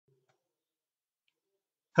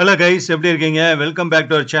Hello guys, எப்படி இருக்கீங்க? Welcome back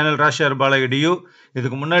to our channel rajasekarbalaedu.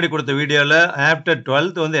 இதுக்கு முன்னாடி கொடுத்த வீடியோல ஆஃப்டர்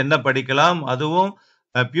 12th வந்து என்ன படிக்கலாம், அதுவும்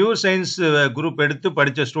பியூர் சயின்ஸ் குரூப் எடுத்து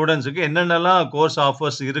படிச்ச ஸ்டூடண்ட்ஸ்க்கு என்னென்னலாம் கோர்ஸ்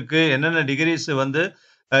ஆஃபர்ஸ் இருக்கு, என்னென்ன டிகிரிஸ் வந்து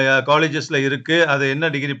காலேஜஸ்ல இருக்கு, அது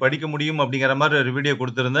என்ன டிகிரி படிக்க முடியும் அப்படிங்கிற மாதிரி ஒரு வீடியோ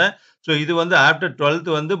கொடுத்திருந்தேன். ஸோ இது வந்து ஆஃப்டர் 12th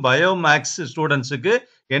வந்து பயோ மேக்ஸ் ஸ்டூடண்ட்ஸுக்கு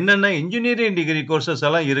என்னென்ன இன்ஜினியரிங் டிகிரி கோர்சஸ்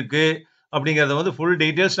எல்லாம் இருக்கு அப்படிங்கிறத வந்து ஃபுல்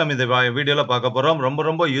டீட்டெயில்ஸ் நம்ம இந்த வீடியோல பார்க்க போறோம். ரொம்ப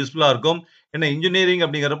ரொம்ப யூஸ்ஃபுல்லா இருக்கும். ஏன்னா இன்ஜினியரிங்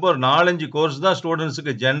அப்படிங்கிறப்போ ஒரு 4-5 கோர்ஸ் தான்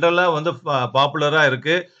ஸ்டூடெண்ட்ஸுக்கு ஜென்ரலா வந்து பாப்புலரா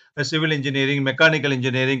இருக்கு. Civil engineering, mechanical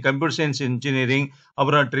engineering, computer science engineering,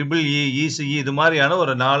 அப்புறம் ட்ரிபிள் இ, இசிஇ இது மாதிரியான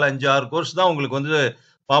ஒரு 4, 5, 6 கோர்ஸ் தான் உங்களுக்கு வந்து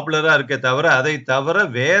பாப்புலரா இருக்கே தவிர, அதை தவிர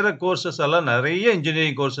வேற கோர்சஸ் எல்லாம் நிறைய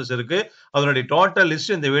இன்ஜினியரிங் கோர்சஸ் இருக்கு. அதனுடைய டோட்டல்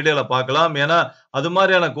லிஸ்ட் இந்த வீடியோல பார்க்கலாம். ஏன்னா அது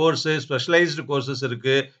மாதிரியான கோர்ஸ், ஸ்பெஷலைஸ்டு கோர்சஸ்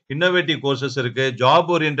இருக்கு, இன்னோவேட்டிவ் கோர்சஸ் இருக்கு,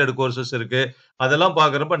 ஜாப் ஓரியன்டட் கோர்சஸ் இருக்கு. அதெல்லாம்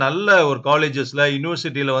பார்க்குறப்ப நல்ல ஒரு காலேஜஸ்ல,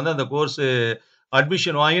 யூனிவர்சிட்டியில வந்து அந்த கோர்ஸ்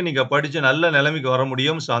அட்மிஷன் வாங்கி நீங்க படிச்சு நல்ல நிலைமைக்கு வர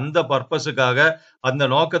முடியும். ஸோ அந்த பர்பஸுக்காக, அந்த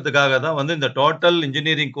நோக்கத்துக்காக தான் வந்து இந்த டோட்டல்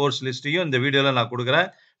இன்ஜினியரிங் கோர்ஸ் லிஸ்ட்டையும் இந்த வீடியோல நான் கொடுக்குறேன்.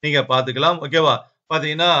 நீங்க பார்த்துக்கலாம். ஓகேவா?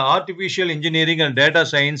 பார்த்தீங்கன்னா ஆர்டிஃபிஷியல் இன்ஜினியரிங் அண்ட் டேட்டா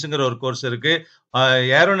சயின்ஸுங்கிற ஒரு கோர்ஸ் இருக்கு.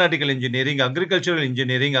 Aeronautical engineering, agricultural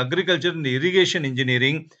engineering, agriculture and irrigation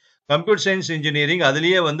engineering, computer science engineering,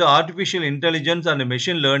 அதுலயே வந்து artificial intelligence and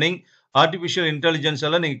machine learning. Artificial intelligence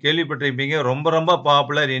எல்லாம் நீங்க கேள்விப்பட்டிருப்பீங்க. ரொம்ப ரொம்ப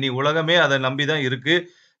பாப்புலர். இனி உலகமே அதை நம்பி தான் இருக்கு.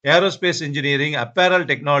 Aerospace engineering, apparel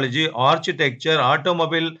technology, architecture,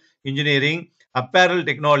 automobile engineering, apparel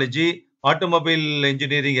technology, automobile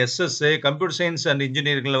engineering, SS, computer science and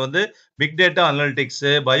இன்ஜினியரிங்ல வந்து big data analytics,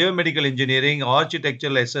 biomedical engineering,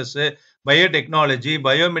 ஆர்கிடெக்சர்ல SS, biotechnology,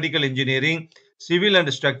 biomedical engineering, civil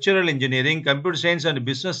and structural engineering, computer science and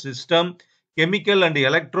business system, chemical and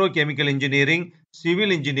electro chemical engineering,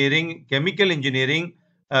 civil engineering, chemical engineering,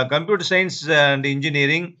 computer science and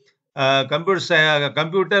engineering,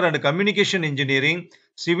 computer and communication engineering,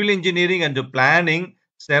 civil engineering and planning,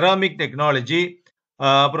 ceramic technology,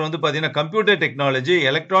 அப்புறம் வந்து பார்த்தீங்கன்னா computer technology,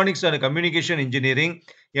 electronics and communication engineering,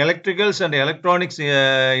 electricals and electronics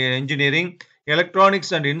engineering,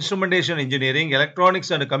 electronics and instrumentation engineering,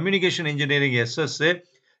 electronics and communication engineering SS,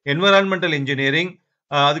 environmental engineering,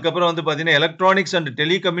 அதுக்கப்புறம் வந்து பார்த்தீங்கன்னா electronics and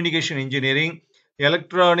telecommunication engineering,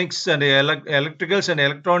 electronics and electricals and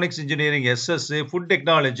electronics engineering SS, food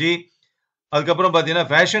technology, அதுக்கப்புறம் பார்த்தீங்கன்னா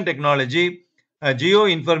fashion technology, Jio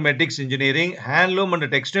informatics engineering, handloom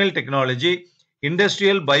and textile technology,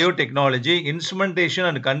 industrial biotechnology, instrumentation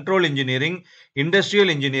and control engineering,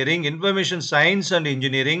 industrial engineering, information science and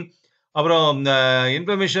engineering, அப்புறம்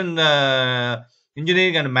information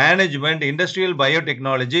engineering and management, industrial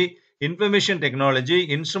biotechnology, information technology,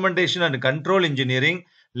 instrumentation and control engineering,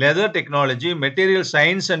 leather technology, material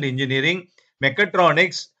science and engineering,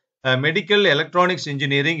 mechatronics, medical electronics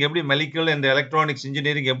engineering, எப்படி medical and electronics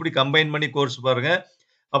engineering எப்படி combine பண்ணி course பாருங்க.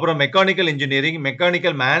 அப்புறம் mechanical engineering,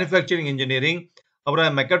 mechanical manufacturing engineering,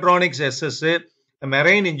 அப்புறம் mechatronics SS,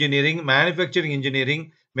 marine engineering, manufacturing engineering,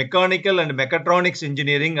 mechanical and mechatronics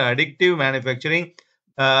engineering, addictive manufacturing,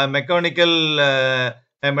 mechanical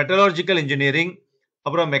metallurgical engineering,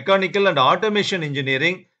 அப்புறம் mechanical and automation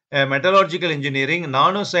engineering, metallurgical engineering,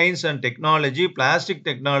 nano science and technology, plastic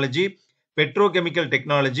technology, petrochemical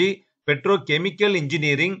technology, petrochemical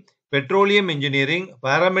engineering, petroleum engineering,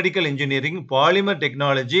 paramedical engineering, polymer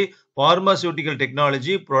technology, pharmaceutical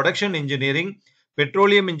technology, production engineering,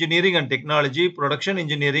 petroleum engineering and technology, production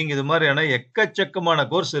engineering, இது மாதிரியான எக்கச்சக்கமான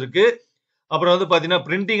course இருக்கு. அப்புறம் வந்து பார்த்தீங்கன்னா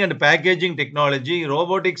printing and packaging technology,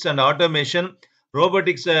 robotics and automation,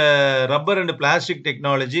 robotics, rubber and plastic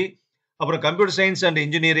technology, அப்புறம் computer science and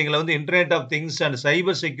இன்ஜினியரிங்ல வந்து internet of things and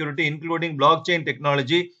cyber security including block chain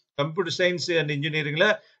technology, computer science and இன்ஜினியரிங்ல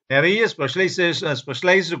நிறைய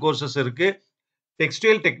ஸ்பெஷலைஸ்டு கோர்சஸ் இருக்கு.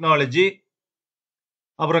 Textile technology,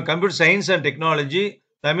 அப்புறம் computer science and technology,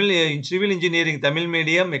 Tamil, civil engineering Tamil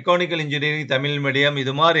medium, mechanical engineering Tamil medium,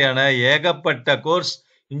 இது மாதிரியான ஏகப்பட்ட course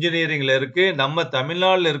இன்ஜினியரிங்ல இருக்கு. நம்ம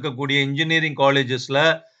தமிழ்நாட்டில் இருக்கக்கூடிய இன்ஜினியரிங் காலேஜஸ்ல,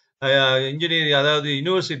 இன்ஜினியரிங் அதாவது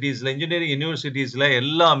யூனிவர்சிட்டிஸ்ல, இன்ஜினியரிங் யூனிவர்சிட்டிஸ்ல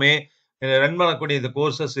எல்லாமே ரன் பண்ணக்கூடிய இந்த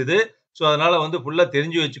கோர்சஸ் இது. ஸோ அதனால வந்து ஃபுல்லா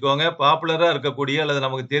தெரிஞ்சு வச்சுக்கோங்க. பாப்புலரா இருக்கக்கூடிய அல்லது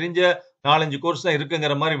நமக்கு தெரிஞ்ச 4-5 கோர்ஸ் தான்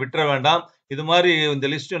இருக்குங்கிற மாதிரி விட்டுற வேண்டாம். இது மாதிரி இந்த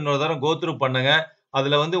லிஸ்ட் இன்னொரு தரம் கோ த்ரூ பண்ணுங்க.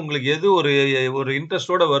 அதுல வந்து உங்களுக்கு எது ஒரு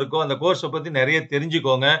இன்ட்ரெஸ்டோட இருக்கோ அந்த கோர்ஸை பத்தி நிறைய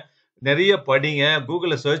தெரிஞ்சுக்கோங்க, நிறைய படிங்க,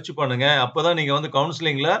 கூகுள்ல சர்ச் பண்ணுங்க. அப்பதான் நீங்க வந்து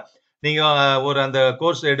கவுன்சிலிங்ல நீங்க அந்த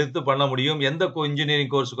கோர்ஸ் எடுத்து பண்ண முடியும். எந்த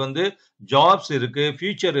இன்ஜினியரிங் கோர்ஸுக்கு வந்து ஜாப்ஸ் இருக்கு,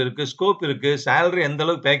 ஃபியூச்சர் இருக்கு, ஸ்கோப் இருக்கு, சேலரி எந்த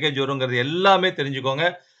அளவுக்கு பேக்கேஜ் வருங்கிறது எல்லாமே தெரிஞ்சுக்கோங்க.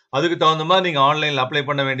 அதுக்கு தகுந்த மாதிரி நீங்க ஆன்லைன்ல அப்ளை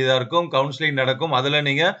பண்ண வேண்டியதா இருக்கும். கவுன்சிலிங் நடக்கும். அதுல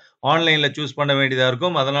நீங்க ஆன்லைன்ல சூஸ் பண்ண வேண்டியதா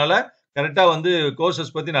இருக்கும். அதனால கரெக்டா வந்து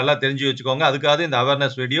கோர்சஸ் பத்தி நல்லா தெரிஞ்சு வச்சுக்கோங்க. அதுக்காக இந்த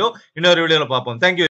அவேர்னஸ் வீடியோ. இன்னொரு வீடியோல பார்ப்போம். தேங்க்யூ.